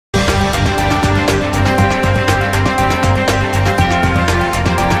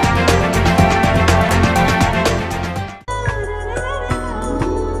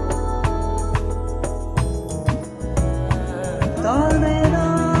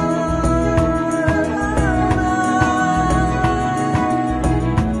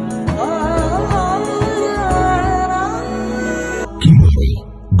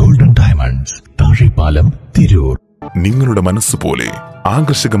നിങ്ങളുടെ മനസ്സുപോലെ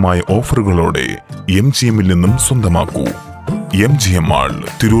ആകർഷകമായ ഓഫറുകളോടെ MGMൽ നിന്നും സ്വന്തമാക്കൂ. MGM മാൾ,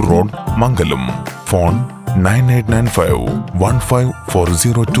 തിരൂർ റോഡ്, മംഗലം. ഫോൺ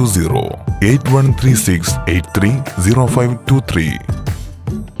 9895154020 8136830523.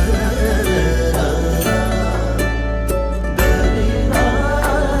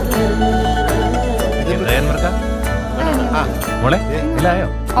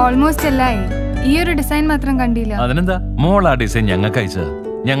 ഓൾമോസ്റ്റ് എല്ലായി. ഈ ഒരു ഡിസൈൻ മാത്രം കണ്ടില്ല. അതിനെന്താ, മോൾ ആ ഡിസൈൻ ഞങ്ങൾക്ക് അയച്ചത്.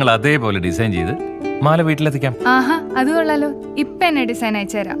 ഞങ്ങൾ അതേപോലെ ഡിസൈൻ ചെയ്ത് മാല വീട്ടിലെത്തിക്കാം. ആഹാ, അത് കൊള്ളാലോ. ഇപ്പൊ എന്നെ ഡിസൈൻ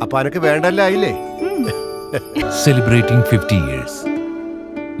അയച്ചുതരാം. അപ്പൊ അനക്ക് വേണ്ടല്ലേ? Celebrating 50 years.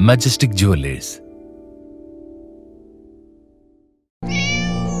 Majestic Jewelers.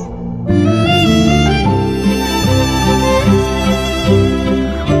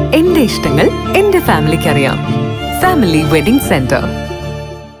 എന്റെ ഇഷ്ടങ്ങൾ എന്റെ ഫാമിലിക്ക് അറിയാം. Family wedding centre.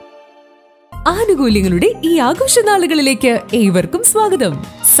 ആനുകൂല്യങ്ങളുടെ ഈ ആഘോഷനാളുകളിലേക്ക് ഏവർക്കും സ്വാഗതം.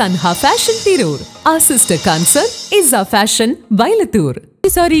 Sanha fashion Tirur. Our sister concern is our fashion Vayalathur.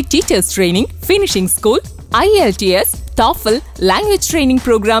 Teachers training, finishing school, IELTS, TOEFL, language training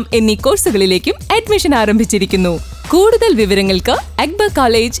programme എന്നീ കോഴ്സുകളിലേക്കും അഡ്മിഷൻ ആരംഭിച്ചിരിക്കുന്നു. കൂടുതൽ വിവരങ്ങൾക്ക് Akbar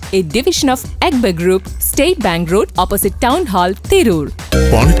college, A division of Akbar group, state bank road, opposite town hall, Tirur.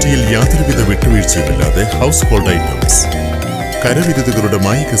 ക്വാളിറ്റിയിൽ യാതൊരുവിധ വിട്ടുവീഴ്ചയുമില്ലാതെ ഹൗസ് ഹോൾഡ് ഐറ്റംസ്. കരവിരുതുകളുടെ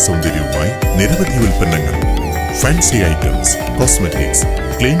മായിക സൗന്ദര്യവുമായി നിരവധി ഉൽപ്പന്നങ്ങൾ. Fancy items, cosmetics,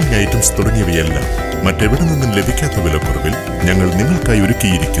 cleaning items തുടങ്ങിയവയെല്ലാം മറ്റെവിടെ നിന്നും ലഭിക്കാത്ത വിലക്കുറവിൽ ഞങ്ങൾ നിങ്ങൾക്കായി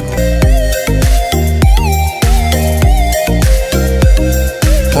ഒരുക്കിയിരിക്കുന്നു.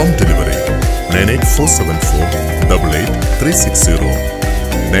 Home delivery 9847488360,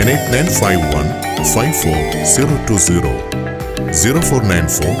 98951540020,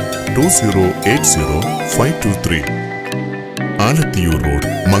 04942080 Alathiyur road,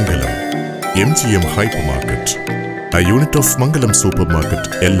 Mangalam. MGM hyper market, a unit of Mangalam Supermarket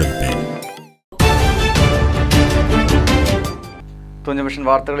LLP. തുഞ്ചമിഷൻ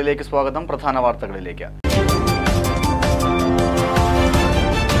വാർത്തകളിലേക്ക് സ്വാഗതം. പ്രധാന വാർത്തകളിലേക്ക്.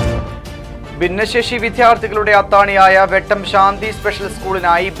 ഭിന്നശേഷി വിദ്യാർത്ഥികളുടെ അത്താണിയായ വെട്ടം ശാന്തി സ്പെഷ്യൽ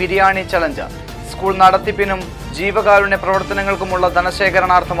സ്കൂളിനായി ബിരിയാണി ചലഞ്ച്. സ്കൂൾ നടത്തിപ്പിനും ജീവകാരുണ്യ പ്രവർത്തനങ്ങൾക്കുമുള്ള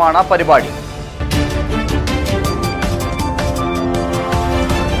ധനശേഖരണാർത്ഥമാണ് പരിപാടി.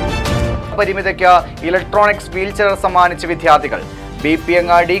 പരിമിതിക്ക് ഇലക്ട്രോണിക്സ് വീൽചെയർ സമ്മാനിച്ച വിദ്യാർത്ഥികൾ. BP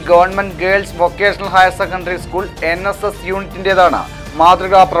അങ്ങാടി government girls vocational higher secondary school NSS യൂണിറ്റിന്റേതാണ്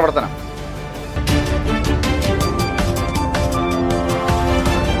മാതൃകാ പ്രവർത്തനം.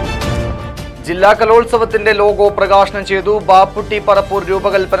 ജില്ലാ കലോത്സവത്തിന്റെ ലോഗോ പ്രകാശനം ചെയ്തു. ബാപ്പുട്ടി പറപ്പൂർ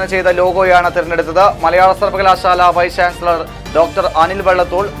രൂപകൽപ്പന ചെയ്ത ലോഗോയാണ് തിരഞ്ഞെടുത്തത്. മലയാള സർവകലാശാല vice chancellor doctor Anil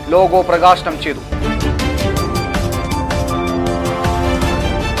Vallathol logo പ്രകാശനം ചെയ്തു.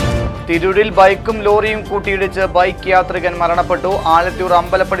 തിരൂരിൽ ബൈക്കും ലോറിയും കൂട്ടിയിടിച്ച് ബൈക്ക് യാത്രികൻ മരണപ്പെട്ടു. ആലത്തൂർ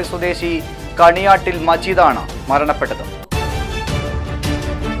അമ്പലപ്പടി സ്വദേശി കണിയാട്ടിൽ മജീദാണ് മരണപ്പെട്ടത്.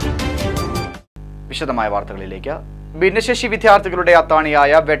 വിശദമായ വാർത്തകളിലേക്ക്. ഭിന്നശേഷി വിദ്യാർത്ഥികളുടെ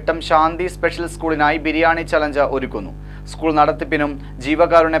അത്താണിയായ വെട്ടം ശാന്തി സ്പെഷ്യൽ സ്കൂളിനായി ബിരിയാണി ചലഞ്ച് ഒരുക്കുന്നു. സ്കൂൾ നടത്തിപ്പിനും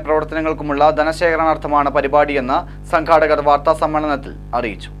ജീവകാരുണ്യ പ്രവർത്തനങ്ങൾക്കുമുള്ള ധനശേഖരണാർത്ഥമാണ് പരിപാടിയെന്ന് സംഘാടകർ വാർത്താസമ്മേളനത്തിൽ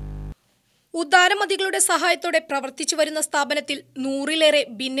അറിയിച്ചു. ഉദാരമതികളുടെ സഹായത്തോടെ പ്രവർത്തിച്ചു വരുന്ന സ്ഥാപനത്തിൽ 100-ലേറെ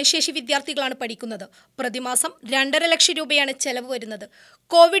ഭിന്നശേഷി വിദ്യാർത്ഥികളാണ് പഠിക്കുന്നത്. പ്രതിമാസം 2.5 ലക്ഷം രൂപയാണ് ചെലവ് വരുന്നത്.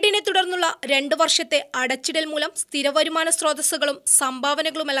 കോവിഡിനെ തുടർന്നുള്ള 2 വർഷത്തെ അടച്ചിടൽ മൂലം സ്ഥിര വരുമാന സ്രോതസ്സുകളും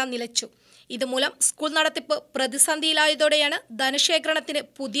സംഭാവനകളുമെല്ലാം നിലച്ചു. ഇതുമൂലം സ്കൂൾ നടത്തിപ്പ് പ്രതിസന്ധിയിലായതോടെയാണ് ധനശേഖരണത്തിന്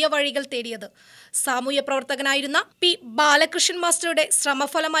പുതിയ വഴികൾ തേടിയത്. സാമൂഹ്യ പ്രവർത്തകനായിരുന്ന P. ബാലകൃഷ്ണൻ മാസ്റ്ററുടെ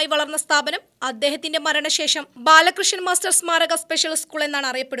ശ്രമഫലമായി വളർന്ന സ്ഥാപനം അദ്ദേഹത്തിന്റെ മരണശേഷം ബാലകൃഷ്ണൻ മാസ്റ്റർ സ്മാരക സ്പെഷ്യൽ സ്കൂൾ എന്നാണ്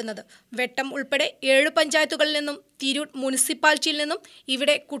അറിയപ്പെടുന്നത്. വെട്ടം ഉൾപ്പെടെ 7 പഞ്ചായത്തുകളിൽ നിന്നും തിരൂർ മുനിസിപ്പാലിറ്റിയിൽ നിന്നും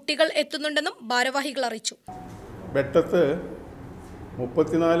ഇവിടെ കുട്ടികൾ എത്തുന്നുണ്ടെന്നും ഭാരവാഹികൾ അറിയിച്ചു. വെട്ടത്ത്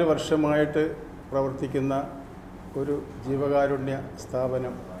 34 വർഷമായിട്ട് പ്രവർത്തിക്കുന്ന ഒരു ജീവകാരുണ്യ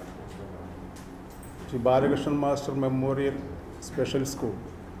സ്ഥാപനം Shri Balakrishnan master memorial special school.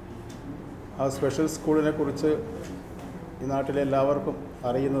 ആ സ്പെഷ്യൽ സ്കൂളിനെ കുറിച്ച് ഈ നാട്ടിലെ എല്ലാവർക്കും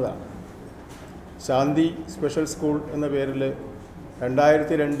അറിയുന്നതാണ്. ശാന്തി സ്പെഷ്യൽ സ്കൂൾ എന്ന പേരിൽ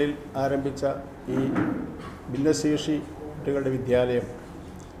 2002 ആരംഭിച്ച ഈ ഭിന്നശേഷി കുട്ടികളുടെ വിദ്യാലയം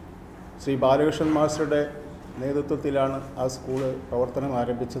ശ്രീ ബാലകൃഷ്ണൻ മാസ്റ്ററുടെ നേതൃത്വത്തിലാണ് ആ സ്കൂൾ പ്രവർത്തനം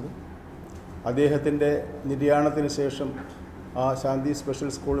ആരംഭിച്ചത്. അദ്ദേഹത്തിൻ്റെ നിര്യാണത്തിന് ശേഷം ആ ശാന്തി സ്പെഷ്യൽ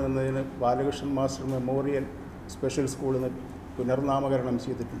സ്കൂൾ എന്നതിന് ബാലകൃഷ്ണൻ മാസ്റ്റർ മെമ്മോറിയൽ സ്പെഷ്യൽ സ്കൂളിന് പുനർനാമകരണം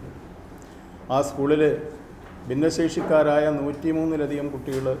ചെയ്തിട്ടുണ്ട്. ആ സ്കൂളിൽ ഭിന്നശേഷിക്കാരായ 103-ലധികം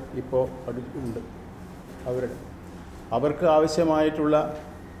കുട്ടികൾ ഇപ്പോൾ പഠിക്കുന്നുണ്ട്. അവർക്ക് ആവശ്യമായിട്ടുള്ള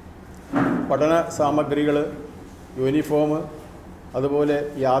പഠന സാമഗ്രികൾ, യൂണിഫോം, അതുപോലെ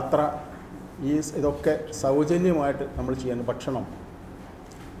യാത്ര, ഇതൊക്കെ സൗജന്യമായിട്ട് നമ്മൾ ചെയ്യുന്ന ഭക്ഷണം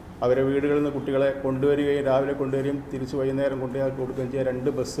അവരെ വീടുകളിൽ നിന്ന് കുട്ടികളെ കൊണ്ടുവരികയും രാവിലെ കൊണ്ടുവരികയും തിരിച്ച് വൈകുന്നേരം കൊണ്ടുപോയി കൊടുക്കുകയും ചെയ്യുക.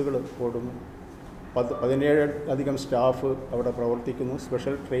 2 ബസ്സുകൾ ഓടുന്നു. 17 സ്റ്റാഫ് അവിടെ പ്രവർത്തിക്കുന്നു.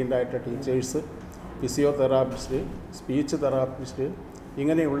 സ്പെഷ്യൽ ട്രെയിൻഡ് ആയിട്ട് ടീച്ചേഴ്സ്, ഫിസിയോതെറാപ്പിസ്റ്റ്, സ്പീച്ച് തെറാപ്പിസ്റ്റ്,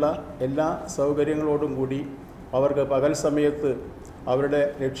 ഇങ്ങനെയുള്ള എല്ലാ സൗകര്യങ്ങളോടും കൂടി അവർക്ക് പകൽ സമയത്ത് അവരുടെ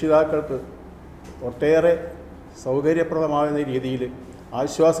രക്ഷിതാക്കൾക്ക് ഒട്ടേറെ സൗകര്യപ്രദമാകുന്ന രീതിയിൽ,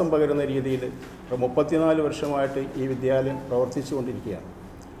 ആശ്വാസം പകരുന്ന രീതിയിൽ 34 വർഷമായിട്ട് ഈ വിദ്യാലയം പ്രവർത്തിച്ചു കൊണ്ടിരിക്കുകയാണ്.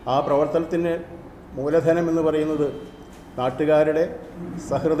 ആ പ്രവർത്തനത്തിന് മൂലധനം എന്ന് പറയുന്നത് നാട്ടുകാരുടെ,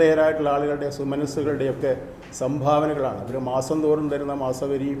 സഹൃദയരായിട്ടുള്ള ആളുകളുടെ, സുമനസ്സുകളുടെയൊക്കെ സംഭാവനകളാണ്. അവർ മാസം തോറും തരുന്ന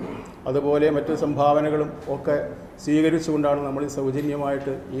മാസവരിയും അതുപോലെ മറ്റ് സംഭാവനകളും ഒക്കെ സ്വീകരിച്ചുകൊണ്ടാണ് നമ്മൾ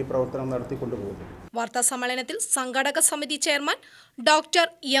സൗജന്യമായിട്ട് ഈ പ്രവർത്തനം നടത്തിക്കൊണ്ടുപോകുന്നത്. വാർത്താ സമ്മേളനത്തിൽ സംഘാടക സമിതി ചെയർമാൻ ഡോക്ടർ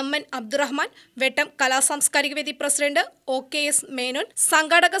എം.എൻ. അബ്ദുറഹ്മാൻ, വെട്ടം കലാസാംസ്കാരിക വേദി പ്രസിഡന്റ് OKS മേനോൻ,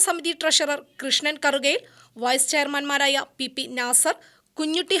 സംഘാടക സമിതി treasurer Krishnan Karukayil, vice ചെയർമാൻമാരായ PP Nasar,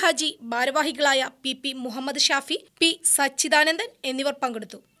 Kunjutty Haji, ഭാരവാഹികളായ PP മുഹമ്മദ് ഷാഫി, P സച്ചിദാനന്ദൻ എന്നിവർ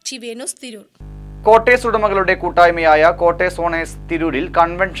പങ്കെടുത്തു. ചിവേ ന്യൂസ്, തിരൂർ. കോട്ടേഴ്സ് ഉടമകളുടെ കൂട്ടായ്മയായ കോട്ടേഴ്സ് ഓണേഴ്സ് തിരൂരിൽ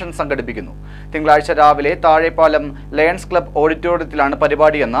കൺവെൻഷൻ സംഘടിപ്പിക്കുന്നു. തിങ്കളാഴ്ച രാവിലെ താഴെപ്പാലം ലയൺസ് ക്ലബ് ഓഡിറ്റോറിയത്തിലാണ്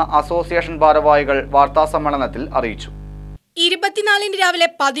പരിപാടിയെന്ന് അസോസിയേഷൻ ഭാരവാഹികൾ വാർത്താസമ്മേളനത്തിൽ അറിയിച്ചു. 24 രാവിലെ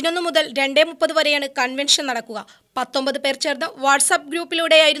 11 മുതൽ 2:30 വരെയാണ് കൺവെൻഷൻ നടക്കുക. 19 പേർ ചേർന്ന് വാട്സാപ്പ്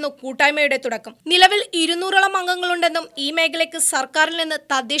ഗ്രൂപ്പിലൂടെയായിരുന്നു കൂട്ടായ്മയുടെ തുടക്കം. നിലവിൽ 200ഓളം അംഗങ്ങളുണ്ടെന്നും ഈ മേഖലയ്ക്ക് സർക്കാരിൽ നിന്ന്,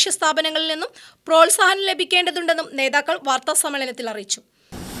 തദ്ദേശ സ്ഥാപനങ്ങളിൽ നിന്നും പ്രോത്സാഹനം ലഭിക്കേണ്ടതുണ്ടെന്നും നേതാക്കൾ വാർത്താ സമ്മേളനത്തിൽ അറിയിച്ചു.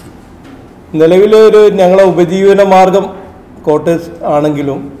 നിലവിലൊരു ഞങ്ങളെ ഉപജീവന മാർഗം കോട്ടേഴ്സ്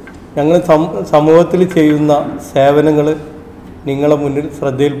ആണെങ്കിലും ഞങ്ങൾ സമൂഹത്തിൽ ചെയ്യുന്ന സേവനങ്ങൾ നിങ്ങളെ മുന്നിൽ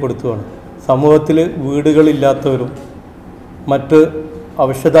ശ്രദ്ധയിൽപ്പെടുത്തുകയാണ്. സമൂഹത്തിൽ വീടുകളില്ലാത്തവരും മറ്റ്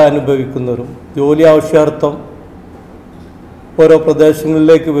അവശത അനുഭവിക്കുന്നവരും ജോലി ആവശ്യാർത്ഥം ഓരോ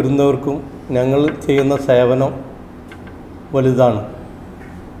പ്രദേശങ്ങളിലേക്ക് വരുന്നവർക്കും ഞങ്ങൾ ചെയ്യുന്ന സേവനം വലുതാണ്.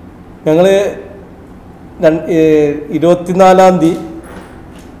 ഞങ്ങൾ 24-ാം തീയതി,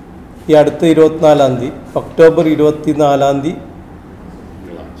 ഈ അടുത്ത 24-ാം തീയതി, ഒക്ടോബർ 24-ാം തീയതി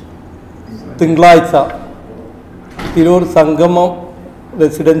തിങ്കളാഴ്ച തിരൂർ സംഗമം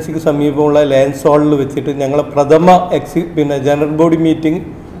റെസിഡൻസിക്ക് സമീപമുള്ള ലയൺസ് ഹാളിൽ വെച്ചിട്ട് ഞങ്ങൾ പ്രഥമ ജനറൽ ബോഡി മീറ്റിംഗ്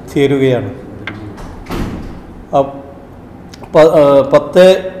ചേരുകയാണ്.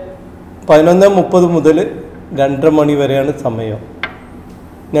 11:30 മുതൽ 2:30 മണി വരെയാണ് സമയം.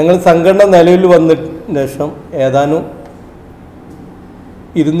 ഞങ്ങൾ സംഘടന നിലവിൽ വന്നതിന് ശേഷം ഏതാനും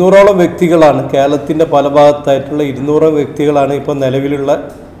 200ഓളം വ്യക്തികളാണ്, കേരളത്തിൻ്റെ പല ഭാഗത്തായിട്ടുള്ള 200 വ്യക്തികളാണ് ഇപ്പോൾ നിലവിലുള്ള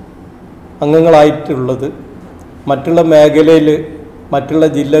അംഗങ്ങളായിട്ടുള്ളത്. മറ്റുള്ള മേഖലയിൽ, മറ്റുള്ള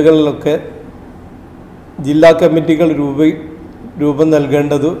ജില്ലകളിലൊക്കെ ജില്ലാ കമ്മിറ്റികൾ രൂപം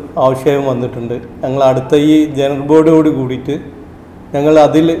നൽകേണ്ടത് ആവശ്യം വന്നിട്ടുണ്ട്. ഞങ്ങൾ അടുത്ത ഈ ജനറൽ ബോർഡോട് കൂടിയിട്ട്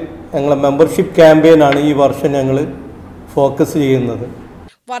ഞങ്ങളെ മെമ്പർഷിപ്പ് ക്യാമ്പയിനാണ് ഈ വർഷം ഞങ്ങൾ ഫോക്കസ് ചെയ്യുന്നത്.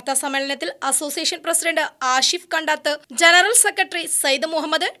 വാർത്താ സമ്മേളനത്തിൽ association president Ashif Kandath, general secretary Sayyid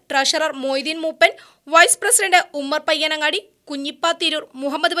Muhammad, treasurer Moideen മൂപ്പൻ, വൈസ് പ്രസിഡന്റ് ഉമ്മർ പയ്യനങ്ങാടി, കുഞ്ഞിപ്പ തിരൂർ,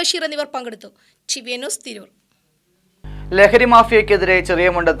 മുഹമ്മദ് ബഷീർ എന്നിവർ പങ്കെടുത്തു. ചിവേ ന്യൂസ്, തിരൂർ. ലഹരി മാഫിയക്കെതിരെ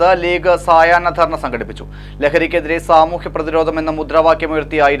ചെറിയമുണ്ടത്ത് ലീഗ് സായാഹ്ന ധർണ സംഘടിപ്പിച്ചു. ലഹരിക്കെതിരെ സാമൂഹ്യ പ്രതിരോധം എന്ന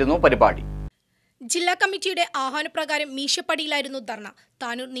മുദ്രാവാക്യമുയർത്തിയായിരുന്നു പരിപാടി. ജില്ലാ കമ്മിറ്റിയുടെ ആഹ്വാനപ്രകാരം മീശപ്പടിയിലായിരുന്നു ധർണ.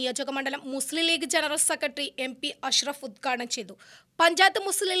 താനൂർ നിയോജക മണ്ഡലം മുസ്ലിം league general secretary MP Ashraf ഉദ്ഘാടനം ചെയ്തു. പഞ്ചായത്ത്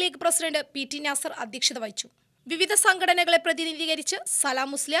മുസ്ലിം ലീഗ് പ്രസിഡന്റ് PT നാസർ അധ്യക്ഷത വഹിച്ചു. വിവിധ സംഘടനകളെ പ്രതിനിധീകരിച്ച് സലാം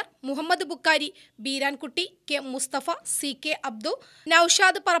Musliyar, Muhammad Bukhari, Beerankutty, K Mustafa, CK Abdu,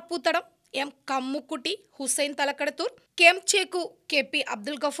 Naushad Parapputhadam, M Kammukutty, Hussain Thalakkadathur, KM Chekku, KP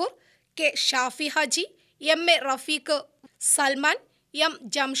Abdul Gafoor, K Shafi Haji, MA Rafeeq, Salman, M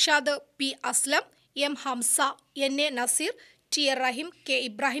Jamshad, P Aslam, M Hamza, NA Naseer, T റഹീം, K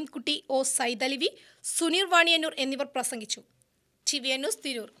ഇബ്രാഹിം കുട്ടി, O സൈദലിവി, സുനീർ വാണിയന്നൂർ എന്നിവർ പ്രസംഗിച്ചു. ചിവേ ന്യൂസ്,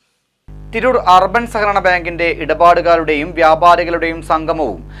 തിരൂർ. തിരൂർ അർബൻ സഹകരണ ബാങ്കിന്റെ ഇടപാടുകാരുടെയും വ്യാപാരികളുടെയും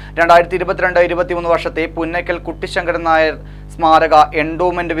സംഗമവും 2022-23 വർഷത്തെ പുന്നക്കൽ കുട്ടിശങ്കരൻ നായർ സ്മാരക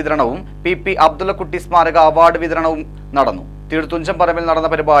എൻഡോമെന്റ് വിതരണവും PP അബ്ദുള്ളക്കുട്ടി സ്മാരക അവാർഡ് വിതരണവും നടന്നു. തിരൂർ തുഞ്ചംപറമ്പിൽ നടന്ന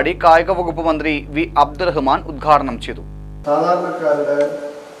പരിപാടി കായിക വകുപ്പ് മന്ത്രി V അബ്ദുറഹ്മാൻ ഉദ്ഘാടനം ചെയ്തു. സാധാരണക്കാരുടെ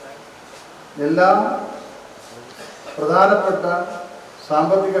എല്ലാ പ്രധാനപ്പെട്ട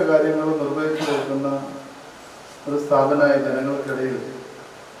സാമ്പത്തിക കാര്യങ്ങളും നിർവഹിച്ചു കൊടുക്കുന്ന ഒരു സ്ഥാപനമായ ജനങ്ങൾക്കിടയിൽ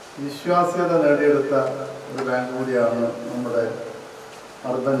വിശ്വാസ്യത നേടിയെടുത്ത ഒരു ബാങ്ക് കൂടിയാണ് നമ്മുടെ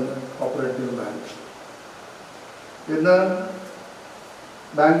അർബൻ കോപ്പറേറ്റീവ് ബാങ്ക്. ഇന്ന്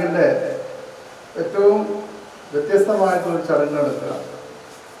ബാങ്കിൻ്റെ ഏറ്റവും വ്യത്യസ്തമായിട്ടൊരു ചടങ്ങ് നടക്കുക,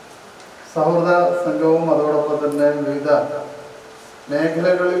 സൗഹൃദ സംഘവും അതോടൊപ്പം തന്നെ വിവിധ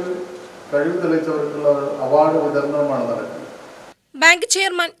മേഖലകളിൽ കഴിവ് തെളിയിച്ചവർക്കുള്ള അവാർഡ് വിതരണമാണ് നടക്കുന്നത്. ബാങ്ക്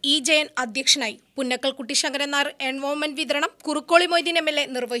ചെയർമാൻ ഇ ജയൻ അധ്യക്ഷനായി. പുന്നക്കൽ കുട്ടിശങ്കരൻ നായർ എൻവോൾവ്മെന്റ് വിതരണം കുറുക്കോളി മൊയ്തീൻ MLA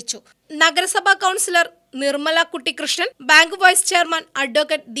നിർവഹിച്ചു. നഗരസഭാ councillor Nirmala Kuttikrishnan, bank vice chairman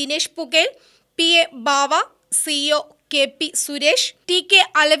advocate Dinesh പുകേൽ, PA ബാവ, CEO KP Suresh, TK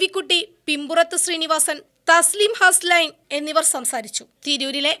Alavikutty, പിമ്പുറത്ത് Sreenivasan, Thasleem ഹസ്ലൈൻ എന്നിവർ സംസാരിച്ചു.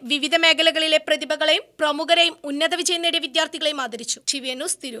 തിരൂരിലെ വിവിധ മേഖലകളിലെ പ്രതിഭകളെയും പ്രമുഖരെയും ഉന്നത വിജയം നേടിയ വിദ്യാർത്ഥികളെയും ആദരിച്ചു. TVN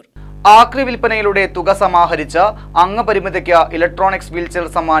news Tirur. ആക്രി വിൽപ്പനയിലൂടെ തുക സമാഹരിച്ച് അംഗപരിമിതിക്ക് ഇലക്ട്രോണിക്സ് വീൽചെയർ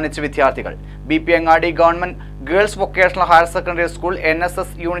സമ്മാനിച്ച വിദ്യാർത്ഥികൾ. BP അങ്ങാടി government girls vocational higher secondary school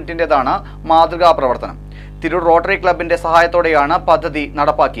NSS യൂണിറ്റിന്റേതാണ് മാതൃകാ പ്രവർത്തനം. തിരൂർ റോട്ടറി ക്ലബിന്റെ സഹായത്തോടെയാണ് പദ്ധതി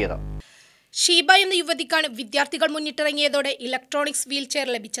നടപ്പാക്കിയത്. ഷീബ എന്ന യുവതിക്കാണ് വിദ്യാർത്ഥികൾ മുന്നിട്ടിറങ്ങിയതോടെ ഇലക്ട്രോണിക്സ് വീൽചെയർ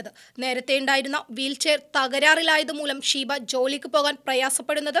ലഭിച്ചത്. നേരത്തെ ഉണ്ടായിരുന്ന വീൽചെയർ തകരാറിലായതുമൂലം ഷീബ ജോലിക്ക് പോകാൻ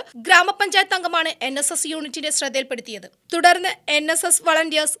പ്രയാസപ്പെടുന്നത് ഗ്രാമപഞ്ചായത്ത് അംഗമാണ് NSS യൂണിറ്റിന്റെ ശ്രദ്ധയിൽപ്പെടുത്തിയത്. തുടർന്ന് NSS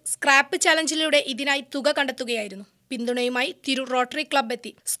വളണ്ടിയേഴ്സ് സ്ക്രാപ്പ് ചാലഞ്ചിലൂടെ ഇതിനായി തുക കണ്ടെത്തുകയായിരുന്നു. പിന്തുണയുമായി തിരൂർ റോട്ടറി ക്ലബ്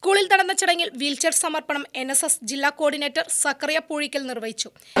എത്തി. സ്കൂളിൽ നടന്ന ചടങ്ങിൽ വീൽചെയർ സമർപ്പണം NSS ജില്ലാ കോർഡിനേറ്റർ സക്കറിയ പൂഴിക്കൽ നിർവഹിച്ചു.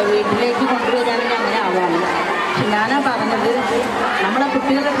 വീട്ടിലേക്ക് കൊണ്ടുവരാണെങ്കിൽ അങ്ങനെ ആവാണ്. പക്ഷെ ഞാനാ പറഞ്ഞത് നമ്മളെ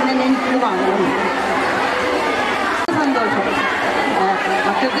കുട്ടികളെ തന്നെ ഞാൻ ഇപ്പോൾ വാങ്ങുന്നു. സന്തോഷം.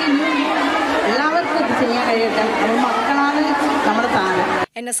 മക്കൾക്ക് ഇനിയും എല്ലാവർക്കും ഇത് ചെയ്യാൻ കഴിയട്ടെ. മക്കളാണ് നമ്മുടെ താരം.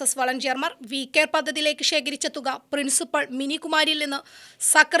 NSS വളണ്ടിയർമാർ VCare പദ്ധതിയിലേക്ക് ശേഖരിച്ച തുക പ്രിൻസിപ്പൽ മിനികുമാരിയിൽ നിന്ന്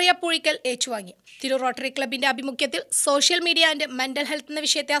സക്കറിയ പൂഴിക്കൽ ഏറ്റുവാങ്ങി. തിരൂർ റോട്ടറി ക്ലബിന്റെ ആഭിമുഖ്യത്തിൽ social media and mental health എന്ന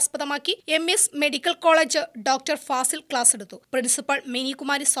വിഷയത്തെ ആസ്പദമാക്കി MS medical college doctor Fazil class എടുത്തു. പ്രിൻസിപ്പൽ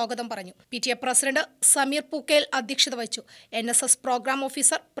മിനികുമാരി സ്വാഗതം പറഞ്ഞു. PTA പ്രസിഡന്റ് സമീർ പൂക്കേൽ അധ്യക്ഷത വഹിച്ചു. NSS programme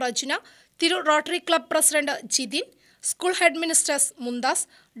officer പ്രജുന, Tirur rotary club president Jithin, school head ministers Mumtaz,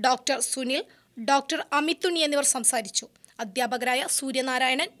 doctor Sunil, doctor അമിതുണി എന്നിവർ സംസാരിച്ചു. അധ്യാപകരായ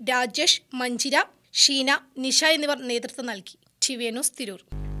സൂര്യനാരായണൻ, രാജേഷ്, മഞ്ജിര, ഷീന, നിഷ എന്നിവർ നേതൃത്വം നൽകി. TVN news Tirur.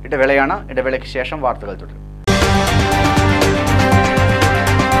 ഇടവേളയാണ്. ഇടവേളയ്ക്ക് ശേഷം വാർത്തകൾ തുടരും.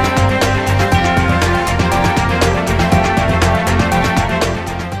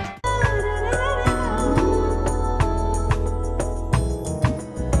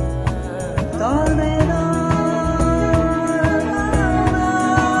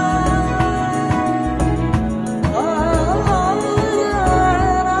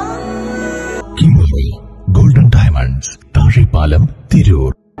 Golden diamonds, Thazhepalam,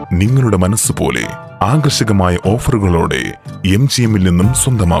 Tirur. നിങ്ങളുടെ മനസ്സ് പോലെ ആകർഷകമായ ഓഫറുകളോടെ MGM നിന്നും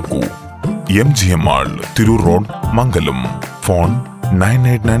സ്വന്തമാക്കൂ. MGM മാൾ, തിരൂർ റോഡ്, മംഗലം. ഫോൺ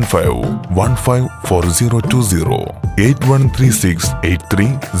 9895154020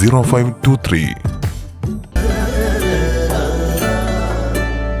 8136830523.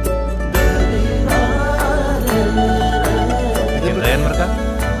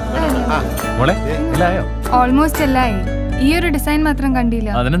 ഓൾമോസ്റ്റ് എല്ലായി. ഈ ഒരു ഡിസൈൻ മാത്രം കണ്ടില്ല.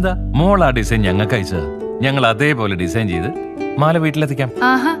 അതിനെന്താ, മോൾ ആ ഡിസൈൻ ഞങ്ങൾക്ക് അയച്ചത്. ഞങ്ങൾ അതേപോലെ ഡിസൈൻ ചെയ്ത് മാല വീട്ടിലെത്തിക്കാം.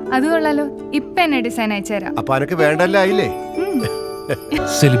 ആഹാ, അത് കൊള്ളാലോ. ഇപ്പൊ എന്നെ ഡിസൈൻ അയച്ചുതരാം. അപ്പൊ അനക്ക് വേണ്ടല്ലേ?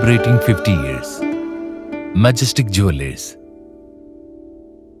 Celebrating 50 years. Majestic jewellers.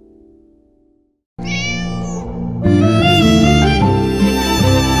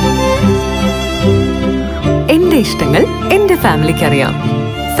 എന്റെ ഇഷ്ടങ്ങൾ എന്റെ ഫാമിലിക്ക് അറിയാം.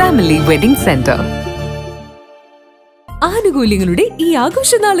 Family wedding centre. ആനുകൂല്യങ്ങളുടെ ഈ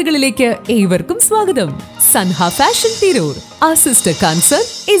ആഘോഷനാളുകളിലേക്ക് ഏവർക്കും സ്വാഗതം. Sanha fashion Tirur. Our sister concern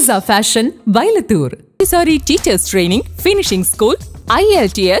is our fashion Vailathur. Teachers training, finishing school,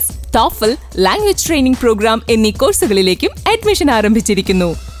 IELTS, TOEFL, language training programme എന്നീ കോഴ്സുകളിലേക്കും അഡ്മിഷൻ ആരംഭിച്ചിരിക്കുന്നു.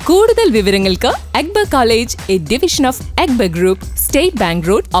 കൂടുതൽ വിവരങ്ങൾക്ക് Akbar college, A division of Akbar group, state bank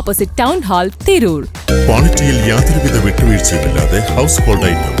road, opposite town hall, Tirur. ക്വാളിറ്റിയിൽ യാതൊരുവിധ വിട്ടുവീഴ്ചയുമില്ലാതെ ഹൗസ് ഹോൾഡ്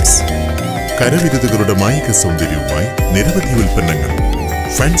ഐറ്റംസ്. കരവിരുതുകളുടെ മായിക സൗന്ദര്യവുമായി നിരവധി ഉൽപ്പന്നങ്ങൾ.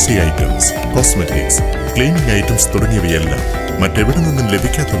 Fancy items, cosmetics, cleaning items തുടങ്ങിയവയെല്ലാം മറ്റെവിടെ നിന്നും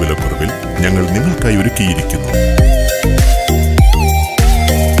ലഭിക്കാത്ത വിലക്കുറവിൽ ഞങ്ങൾ നിങ്ങൾക്കായി ഒരുക്കിയിരിക്കുന്നു.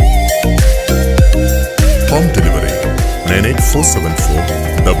 Home delivery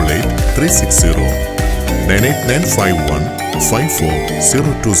 9847488360,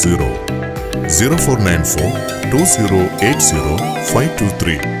 98951540020,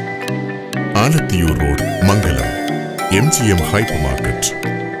 04942080 Alathiyur road, Mangalam. MGM hyper market,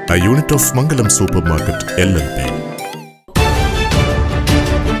 a unit of Mangalam Supermarket LLP.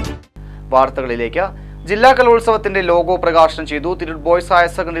 വാർത്തകളിലേക്ക്. ജില്ലാ കലോത്സവത്തിന്റെ ലോഗോ പ്രകാശനം ചെയ്തു. തിരൂർ ബോയ്സ് ഹയർ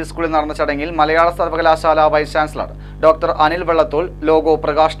സെക്കൻഡറി സ്കൂളിൽ നടന്ന ചടങ്ങിൽ മലയാള സർവകലാശാല vice chancellor doctor Anil Vallathol logo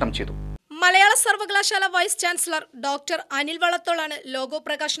പ്രകാശനം ചെയ്തു. മലയാള സർവകലാശാല vice chancellor doctor Anil വെള്ളത്തോളാണ് logo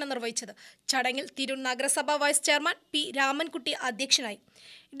പ്രകാശനം നിർവഹിച്ചത്. ചടങ്ങിൽ തിരൂർ നഗരസഭാ വൈസ് ചെയർമാൻ P രാമൻകുട്ടി അധ്യക്ഷനായി.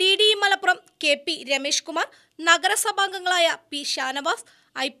 DDE Malappuram KP Ramesh Kumar, നഗരസഭാംഗങ്ങളായ P Shanavas,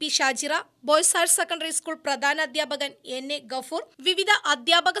 IP Shajira, boys higher secondary school പ്രധാന അധ്യാപകൻ NA ഗഫൂർ, വിവിധ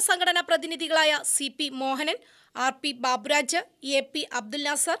അധ്യാപക സംഘടനാ പ്രതിനിധികളായ CP Mohanan, RP Baburaj, AP Abdul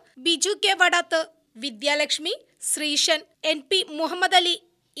Nasar, Biju K വടാത്ത്, Vidyalakshmi, Sreeshan, NP Muhammad Ali,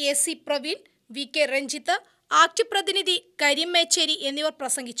 AC Praveen, VK Ranjith, act പ്രതിനിധി കരീം മേച്ചേരി എന്നിവർ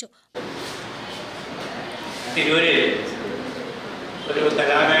പ്രസംഗിച്ചു. തിരൂരിൽ ഒരു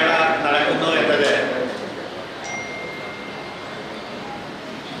കലാമേള നടക്കുന്നു എന്നത്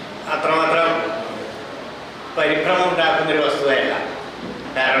അത്രമാത്രം പരിഭ്രമം ഉണ്ടാക്കുന്നൊരു വസ്തുതയല്ല.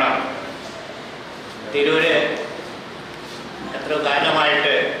 കാരണം തിരൂര് എത്ര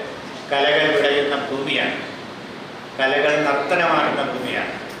കാലമായിട്ട് കലകൾ വിളയുന്ന ഭൂമിയാണ്, കലകൾ നർത്തനമാടുന്ന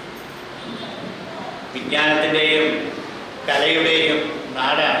ഭൂമിയാണ്. വിജ്ഞാനത്തിൻ്റെയും കലയുടെയും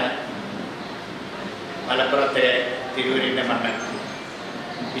നാടാണ് മലപ്പുറത്തെ തിരൂരിൻ്റെ മണ്ണ്.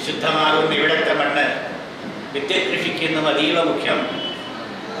 വിശുദ്ധമാകുന്ന ഇവിടുത്തെ മണ്ണ് വിദ്യകൃഷിക്കുന്നു അതീവ മുഖ്യം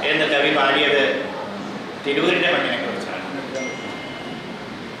എന്ന് കവി പാടിയത് തിരൂരിൻ്റെ മണ്ണിനെ കുറിച്ചാണ്.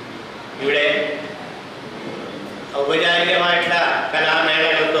 ഇവിടെ ഔപചാരികമായിട്ടുള്ള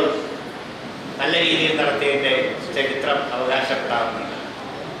കലാമേളകൾക്കും നല്ല രീതിയിൽ നടത്തിയതിൻ്റെ ചരിത്രം അവകാശപ്പെടാവുന്നുണ്ട്.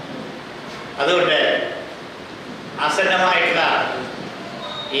 അതുകൊണ്ട് ആസന്നമായിട്ടുള്ള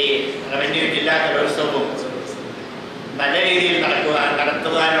ഈ റവന്യൂ ജില്ലാ കലോത്സവവും നല്ല രീതിയിൽ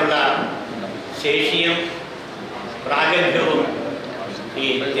നടത്തുവാനുള്ള ശേഷിയും പ്രാഗൽഭ്യവും ഈ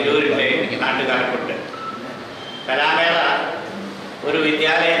തിരൂരിൻ്റെ നാട്ടുകാർക്കുണ്ട്. കലാമേള ഒരു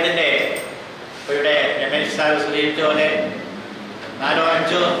വിദ്യാലയത്തിൻ്റെ ഇവിടെ രമേശ് സാർ സൂചിപ്പിച്ച പോലെ 4 or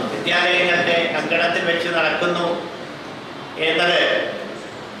 5 വിദ്യാലയങ്ങളുടെ അങ്കണത്തിൽ വെച്ച് നടക്കുന്നു എന്നത്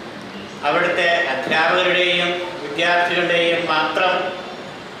അവിടുത്തെ അധ്യാപകരുടെയും വിദ്യാർത്ഥികളുടെയും മാത്രം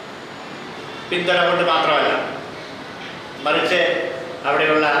പിന്തുണ കൊണ്ട് മാത്രമല്ല, മറിച്ച്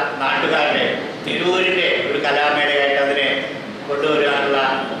അവിടെയുള്ള നാട്ടുകാരുടെ തിരൂരിൻ്റെ ഒരു കലാമേളയായിട്ട് അതിനെ കൊണ്ടുവരാനുള്ള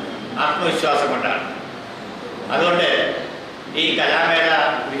ആത്മവിശ്വാസം കൊണ്ടാണ്. അതുകൊണ്ട് ഈ കലാമേള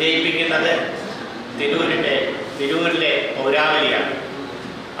വിജയിപ്പിക്കുന്നത് തിരൂരിലെ പൗരാവലിയാണ്.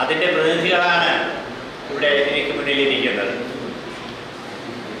 അതിൻ്റെ പ്രതിനിധികളാണ് ഇവിടെ എനിക്ക് മുന്നിലിരിക്കുന്നത്.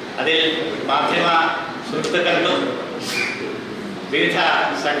 അതിൽ മാധ്യമ സുഹൃത്തുക്കൾക്കും വിവിധ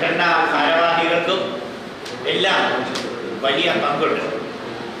സംഘടനാ ഭാരവാഹികൾക്കും എല്ലാം വലിയ പങ്കുണ്ട്.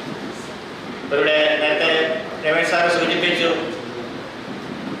 ഇവിടെ നേരത്തെ രമേശ് സാർ സൂചിപ്പിച്ചു,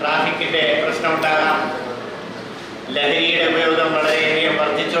 ട്രാഫിക്കിൻ്റെ പ്രശ്നമുണ്ടാകാം, ലഹരിയുടെ ഉപയോഗം വളരെയധികം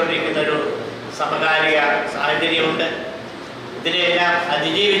വർദ്ധിച്ചുകൊണ്ടിരിക്കുന്നൊരു സമകാലിക സാഹചര്യമുണ്ട്. ഇതിനെല്ലാം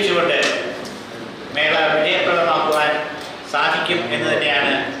അതിജീവിച്ചുകൊണ്ട് മേള വിജയപ്രദമാക്കുവാൻ സാധിക്കും എന്ന്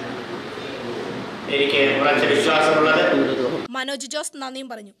തന്നെയാണ് എനിക്ക് ഉറച്ച വിശ്വാസമുള്ളത്. മനോജ് ജോസ് നന്ദിയും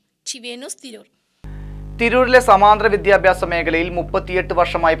പറഞ്ഞു. ചിവേ ന്യൂസ് തിരൂർ. തിരൂരിലെ സമാന്തര വിദ്യാഭ്യാസ മേഖലയിൽ 38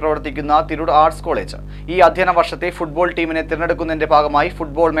 വർഷമായി പ്രവർത്തിക്കുന്ന തിരൂർ ആർട്സ് കോളേജ് ഈ അധ്യയന വർഷത്തെ ഫുട്ബോൾ ടീമിനെ തിരഞ്ഞെടുക്കുന്നതിന്റെ ഭാഗമായി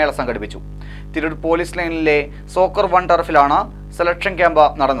ഫുട്ബോൾ മേള സംഘടിപ്പിച്ചു. തിരൂർ പോലീസ് ലൈനിലെ സോക്കർ 1 ടർഫിലാണ് സെലക്ഷൻ ക്യാമ്പ്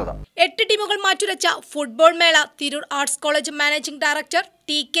നടന്നത്. 8 ടീമുകൾ മാറ്റുരച്ച ഫുട്ബോൾ മേള Tirur arts college managing director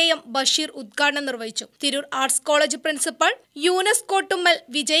TKM Basheer ഉദ്ഘാടനം നിർവഹിച്ചു. Tirur arts college principal Yunus കോട്ടുമ്മൽ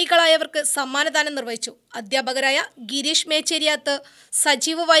വിജയികളായവർക്ക് സമ്മാനദാനം നിർവഹിച്ചു. അധ്യാപകരായ ഗിരീഷ് മേച്ചേരിയാത്ത്,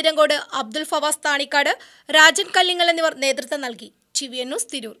 സജീവ് വൈരങ്കോട്, അബ്ദുൽ ഫവാസ് താണിക്കാട്, രാജൻ കല്ലിങ്ങൽ എന്നിവർ നേതൃത്വം നൽകി. ചിവേ news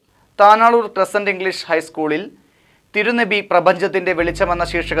Tirur. Tanalur crescent English ഹൈസ്കൂളിൽ തിരുനബി പ്രപഞ്ചത്തിന്റെ വെളിച്ചമെന്ന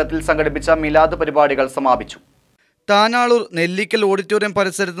ശീർഷകത്തിൽ സംഘടിപ്പിച്ച മിലാദ് പരിപാടികൾ സമാപിച്ചു. താനാളൂർ നെല്ലിക്കൽ ഓഡിറ്റോറിയം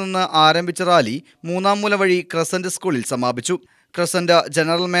പരിസരത്ത് നിന്ന് ആരംഭിച്ച റാലി 3-ാം മൂല വഴി ക്രസന്റ് സ്കൂളിൽ സമാപിച്ചു. Crescent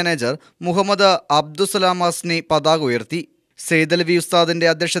general manager Muhammad Abdussalam അസ്നി പതാക ഉയർത്തി. സെയ്ദലവി ഉസ്താദിന്റെ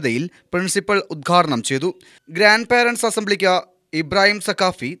അധ്യക്ഷതയിൽ പ്രിൻസിപ്പൽ ഉദ്ഘാടനം ചെയ്തു. ഗ്രാൻഡ് പാരന്റ്സ് അസംബ്ലിക്ക് ഇബ്രാഹിം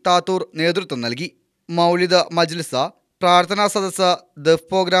സഖാഫി താത്തൂർ നേതൃത്വം നൽകി. മൗലിദ് മജ്ലിസ, പ്രാർത്ഥനാ സദസ്സ്, ദഫ്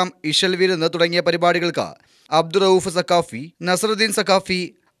പ്രോഗ്രാം, ഇശൽ വിരുന്ന് തുടങ്ങിയ പരിപാടികൾക്ക് അബ്ദുറൌഫ് സഖാഫി, നസറുദ്ദീൻ സഖാഫി,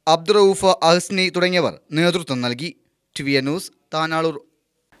 അബ്ദുറൌഫ് അഹ്സ്നി തുടങ്ങിയവർ നേതൃത്വം നൽകി. TV news Tanalur.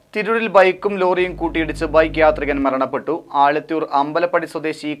 തിരൂരിൽ ബൈക്കും ലോറിയും കൂട്ടിയിടിച്ച് ബൈക്ക് യാത്രികൻ മരണപ്പെട്ടു. ആലത്തൂർ അമ്പലപ്പടി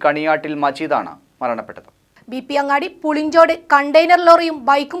സ്വദേശി കണിയാട്ടിൽ മജീദാണ് മരണപ്പെട്ടത്. BP അങ്ങാടി പുളിഞ്ചോട് കണ്ടെയ്നർ ലോറിയും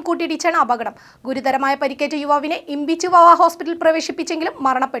ബൈക്കും കൂട്ടിയിടിച്ചാണ് അപകടം. ഗുരുതരമായ പരിക്കേറ്റ യുവാവിനെ ഇമ്പിച്ചു വാവ ഹോസ്പിറ്റലിൽ പ്രവേശിപ്പിച്ചെങ്കിലും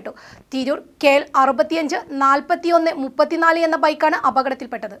മരണപ്പെട്ടു. തിരൂർ KL 65 41 34 എന്ന ബൈക്കാണ്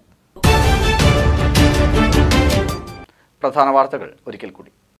അപകടത്തിൽപ്പെട്ടത്. പ്രധാന വാർത്തകൾ ഒരിക്കൽ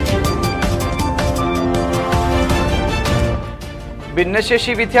കൂടി.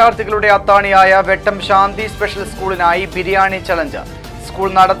 ഭിന്നശേഷി വിദ്യാർത്ഥികളുടെ അത്താണിയായ വെട്ടം ശാന്തി സ്പെഷ്യൽ സ്കൂളിനായി ബിരിയാണി ചലഞ്ച്. സ്കൂൾ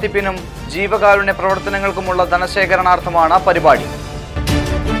നടത്തിപ്പിനും ജീവകാരുണ്യ പ്രവർത്തനങ്ങൾക്കുമുള്ള ധനശേഖരണാർത്ഥമാണ് പരിപാടി.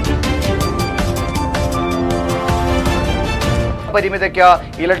 പരിമിതിക്ക്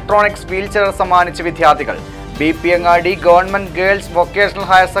ഇലക്ട്രോണിക്സ് വീൽചെയർ സമ്മാനിച്ച് വിദ്യാർത്ഥികൾ. BP അങ്ങാടി government girls vocational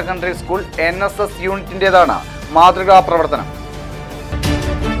higher secondary school NSS യൂണിറ്റിന്റേതാണ് മാതൃകാ പ്രവർത്തനം.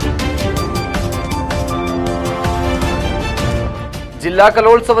 ജില്ലാ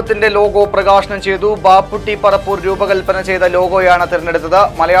കലോത്സവത്തിന്റെ ലോഗോ പ്രകാശനം ചെയ്തു. ബാപ്പുട്ടി പറപ്പൂർ രൂപകൽപ്പന ചെയ്ത ലോഗോയാണ് തിരഞ്ഞെടുത്തത്.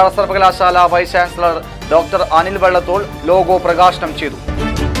 മലയാള സർവകലാശാല vice chancellor doctor Anil Vallathol logo പ്രകാശനം ചെയ്തു.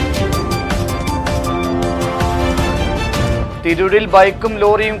 തിരൂരിൽ ബൈക്കും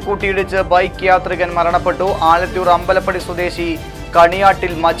ലോറിയും കൂട്ടിയിടിച്ച് ബൈക്ക് യാത്രികൻ മരണപ്പെട്ടു. ആലത്തൂർ അമ്പലപ്പടി സ്വദേശി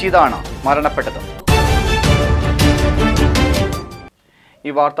കണിയാട്ടിൽ മജീദാണ് മരണപ്പെട്ടത്. ഈ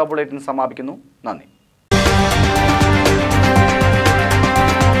വാർത്താ ബുള്ളറ്റിൻ സമാപിക്കുന്നു. നന്ദി.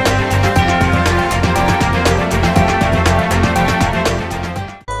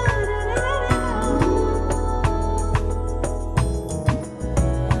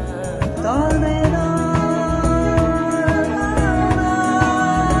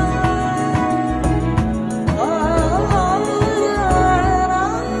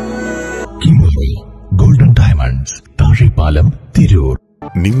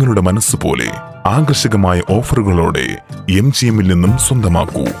 നിങ്ങളുടെ മനസ്സുപോലെ ആകർഷകമായ ഓഫറുകളോടെ MGMൽ നിന്നും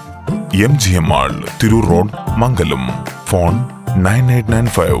സ്വന്തമാക്കൂ. MGM മാൾ, തിരൂർ റോഡ്, മംഗലം. ഫോൺ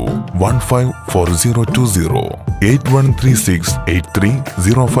 9895154020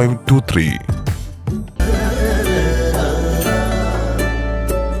 8136830523.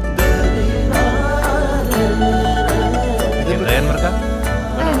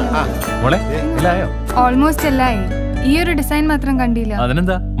 ഓൾമോസ്റ്റ് എല്ലായി. ഈ ഒരു ഡിസൈൻ മാത്രം കണ്ടില്ല.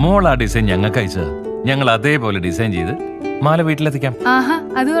 അതിനെന്താ, മോൾ ആ ഡിസൈൻ ഞങ്ങൾക്ക് അയച്ചത്. ഞങ്ങൾ അതേപോലെ ഡിസൈൻ ചെയ്ത് മാല വീട്ടിലെത്തിക്കാം. ആഹാ,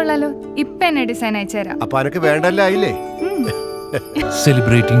 അത് കൊള്ളാലോ. ഇപ്പൊ എന്നെ ഡിസൈൻ അയച്ചുതരാം. അപ്പൊ അനക്ക് വേണ്ടല്ലേ?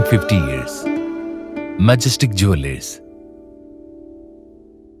 Celebrating 50 years. Majestic jewellers.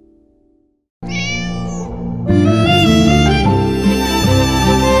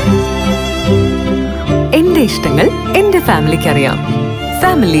 എന്റെ ഇഷ്ടങ്ങൾ എന്റെ ഫാമിലിക്ക് അറിയാം.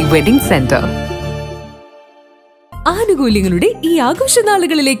 Family wedding centre. ആനുകൂല്യങ്ങളുടെ ഈ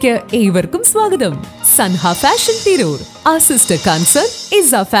ആഘോഷനാളുകളിലേക്ക് ഏവർക്കും സ്വാഗതം. Sanha fashion Tirur. Our sister concern is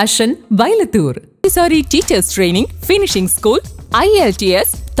our fashion Vailathur. Teachers training, finishing school, IELTS,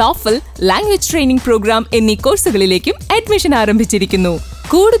 TOEFL, language training programme എന്നീ കോഴ്സുകളിലേക്കും അഡ്മിഷൻ ആരംഭിച്ചിരിക്കുന്നു.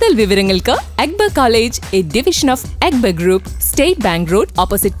 കൂടുതൽ വിവരങ്ങൾക്ക് Akbar college, A division of Akbar group, state bank road,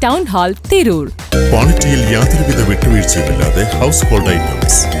 opposite town hall, Tirur. ക്വാളിറ്റിയിൽ യാതൊരുവിധ വിട്ടുവീഴ്ചയുമില്ലാതെ ഹൗസ് ഹോൾഡ്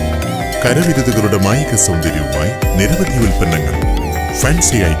ഐറ്റംസ്. കരവിരുതുകളുടെ മായിക സൗന്ദര്യവുമായി നിരവധി ഉൽപ്പന്നങ്ങൾ.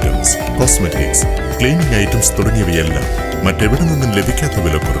 Fancy items, cosmetics, cleaning items തുടങ്ങിയവയെല്ലാം മറ്റെവിടെ നിന്നും ലഭിക്കാത്ത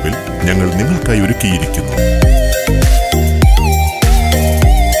വിലക്കുറവിൽ ഞങ്ങൾ നിങ്ങൾക്കായി ഒരുക്കിയിരിക്കുന്നു.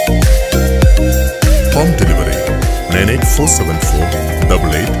 Home delivery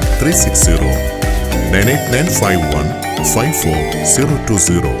 9847488360,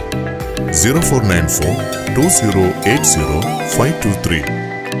 98951540020, 04942080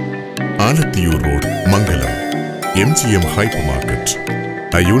 Alathiyur road, Mangalam. MGM hypermarket,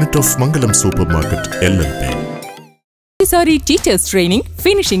 a unit of Mangalam Supermarket LLP. Teachers training,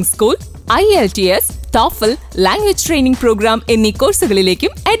 finishing school, IELTS, TOEFL, language training programme എന്നീ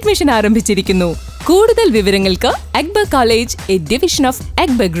കോഴ്സുകളിലേക്കും അഡ്മിഷൻ ആരംഭിച്ചിരിക്കുന്നു. കൂടുതൽ വിവരങ്ങൾക്ക് Akbar college, A division of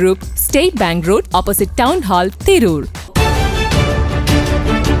Akbar group, state bank road, opposite town hall, Tirur.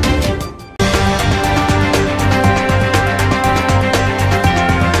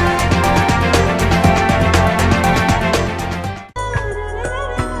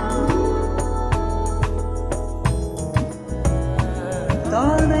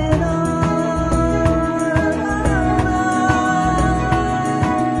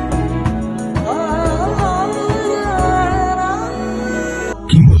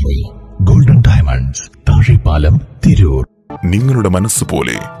 നിങ്ങളുടെ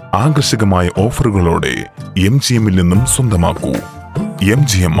മനസ്സുപോലെ ആകർഷകമായ ഓഫറുകളോടെ MGMൽ നിന്നും സ്വന്തമാക്കൂ.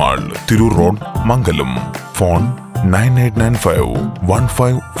 MGM mall, Tirur road, മംഗലം. Phone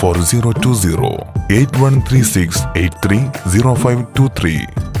 9895154020 8136830523.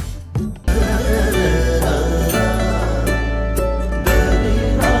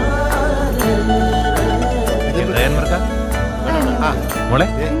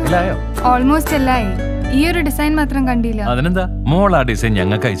 Almost എല്ലായി. ഈ ഒരു ഡിസൈൻ മാത്രം കണ്ടില്ല. അതിനെന്താ, മോൾ ആ ഡിസൈൻ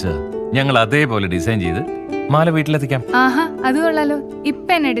ഞങ്ങൾക്ക് അയച്ചത്. ഞങ്ങൾ അതേപോലെ ഡിസൈൻ ചെയ്ത് മാല വീട്ടിലെത്തിക്കാം. ആഹാ, അത് കൊള്ളാലോ.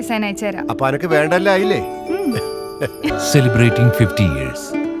 ഇപ്പൊ എന്നെ ഡിസൈൻ അയച്ചുതരാം. അപ്പൊ അനക്ക് വേണ്ടല്ലേ? Celebrating 50 years.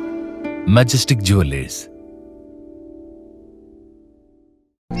 Majestic jewellers.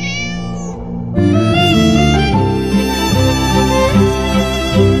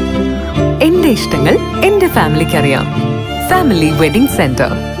 എന്റെ ഇഷ്ടങ്ങൾ എന്റെ ഫാമിലിക്ക് അറിയാം. Family wedding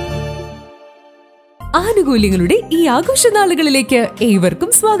centre. ആനുകൂല്യങ്ങളുടെ ഈ ആഘോഷ നാളുകളിലേക്ക് ഏവർക്കും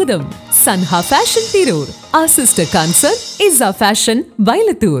സ്വാഗതം. Sanha fashion Tirur. Our sister concern is our fashion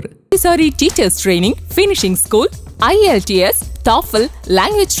Vayalathur. Teachers training, finishing school, IELTS, TOEFL,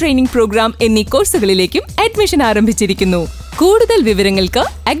 language training programme എന്നീ കോഴ്സുകളിലേക്കും അഡ്മിഷൻ ആരംഭിച്ചിരിക്കുന്നു. കൂടുതൽ വിവരങ്ങൾക്ക്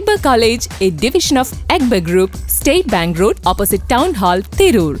Akbar college, A division of Akbar group, state bank road, opposite town hall,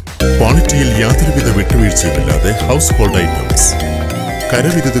 Tirur. ക്വാളിറ്റിയിൽ യാതൊരുവിധ വിട്ടുവീഴ്ചയുമില്ലാതെ ഹൗസ് ഹോൾഡ് ഐറ്റംസ്.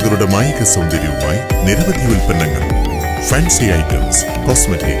 കരവിരുതുകളുടെ മായിക സൗന്ദര്യവുമായി നിരവധി ഉൽപ്പന്നങ്ങൾ. Fancy items,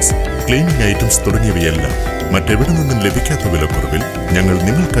 cosmetics, cleaning items തുടങ്ങിയവയെല്ലാം മറ്റെവിടെ നിന്നും ലഭിക്കാത്ത വിലക്കുറവിൽ ഞങ്ങൾ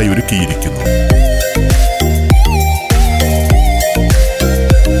നിങ്ങൾക്കായി ഒരുക്കിയിരിക്കുന്നു.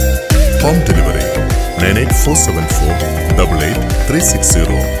 Home delivery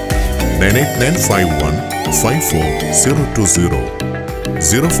 9847488360, 98951540020,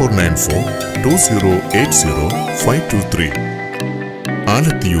 04942080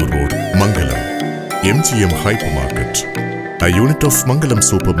 Alathiyur road, Mangalam. MGM Hypermarket, a unit of Mangalam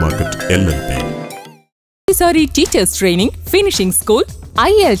Supermarket LLP. Teachers training, finishing school,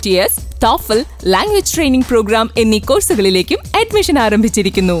 IELTS, TOEFL, language training programme എന്നീ കോഴ്സുകളിലേക്കും അഡ്മിഷൻ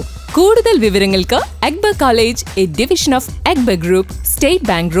ആരംഭിച്ചിരിക്കുന്നു. കൂടുതൽ വിവരങ്ങൾക്ക് Akbar college, A division of Akbar group, state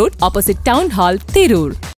bank road, opposite town hall, Tirur.